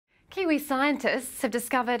Kiwi scientists have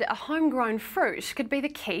discovered a homegrown fruit could be the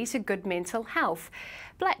key to good mental health.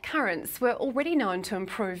 Blackcurrants were already known to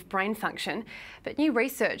improve brain function, but new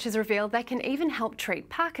research has revealed they can even help treat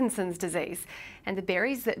Parkinson's disease. And the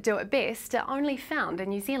berries that do it best are only found in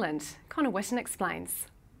New Zealand. Conor Whitten explains.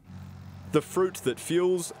 The fruit that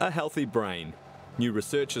fuels a healthy brain. New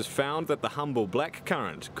research has found that the humble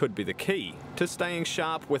blackcurrant could be the key to staying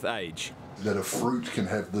sharp with age. That a fruit can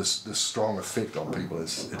have this strong effect on people,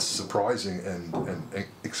 it's surprising and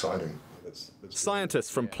exciting. Scientists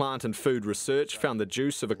from plant and food research found the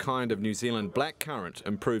juice of a kind of New Zealand blackcurrant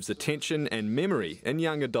improves attention and memory in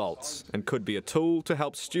young adults and could be a tool to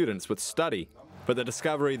help students with study. But the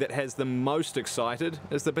discovery that has them most excited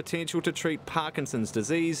is the potential to treat Parkinson's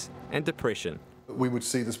disease and depression. We would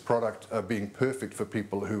see this product being perfect for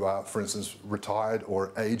people who are, for instance, retired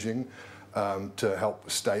or aging, to help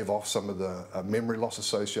stave off some of the memory loss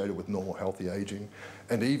associated with normal healthy aging,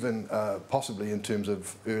 and even possibly in terms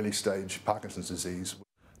of early stage Parkinson's disease.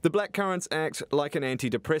 The blackcurrants act like an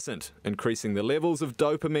antidepressant, increasing the levels of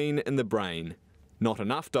dopamine in the brain. Not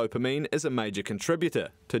enough dopamine is a major contributor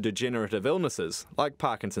to degenerative illnesses like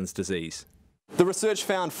Parkinson's disease. The research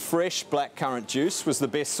found fresh blackcurrant juice was the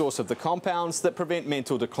best source of the compounds that prevent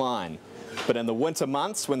mental decline. But in the winter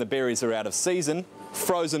months, when the berries are out of season,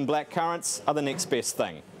 frozen blackcurrants are the next best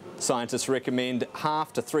thing. Scientists recommend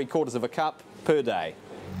 1/2 to 3/4 of a cup per day.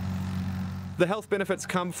 The health benefits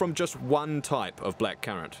come from just one type of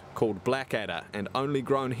blackcurrant, called blackadder, and only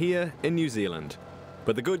grown here in New Zealand.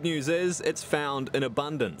 But the good news is it's found in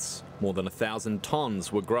abundance. More than 1,000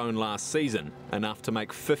 tonnes were grown last season, enough to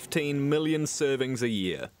make 15 million servings a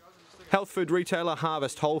year. Health food retailer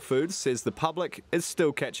Harvest Whole Foods says the public is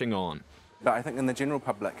still catching on. But I think in the general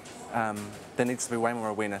public, there needs to be way more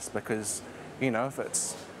awareness because, you know, if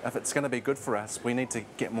it's going to be good for us, we need to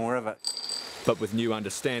get more of it. But with new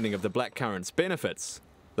understanding of the blackcurrant's benefits,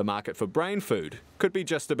 the market for brain food could be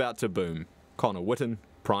just about to boom. Conor Whitten,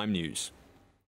 Prime News.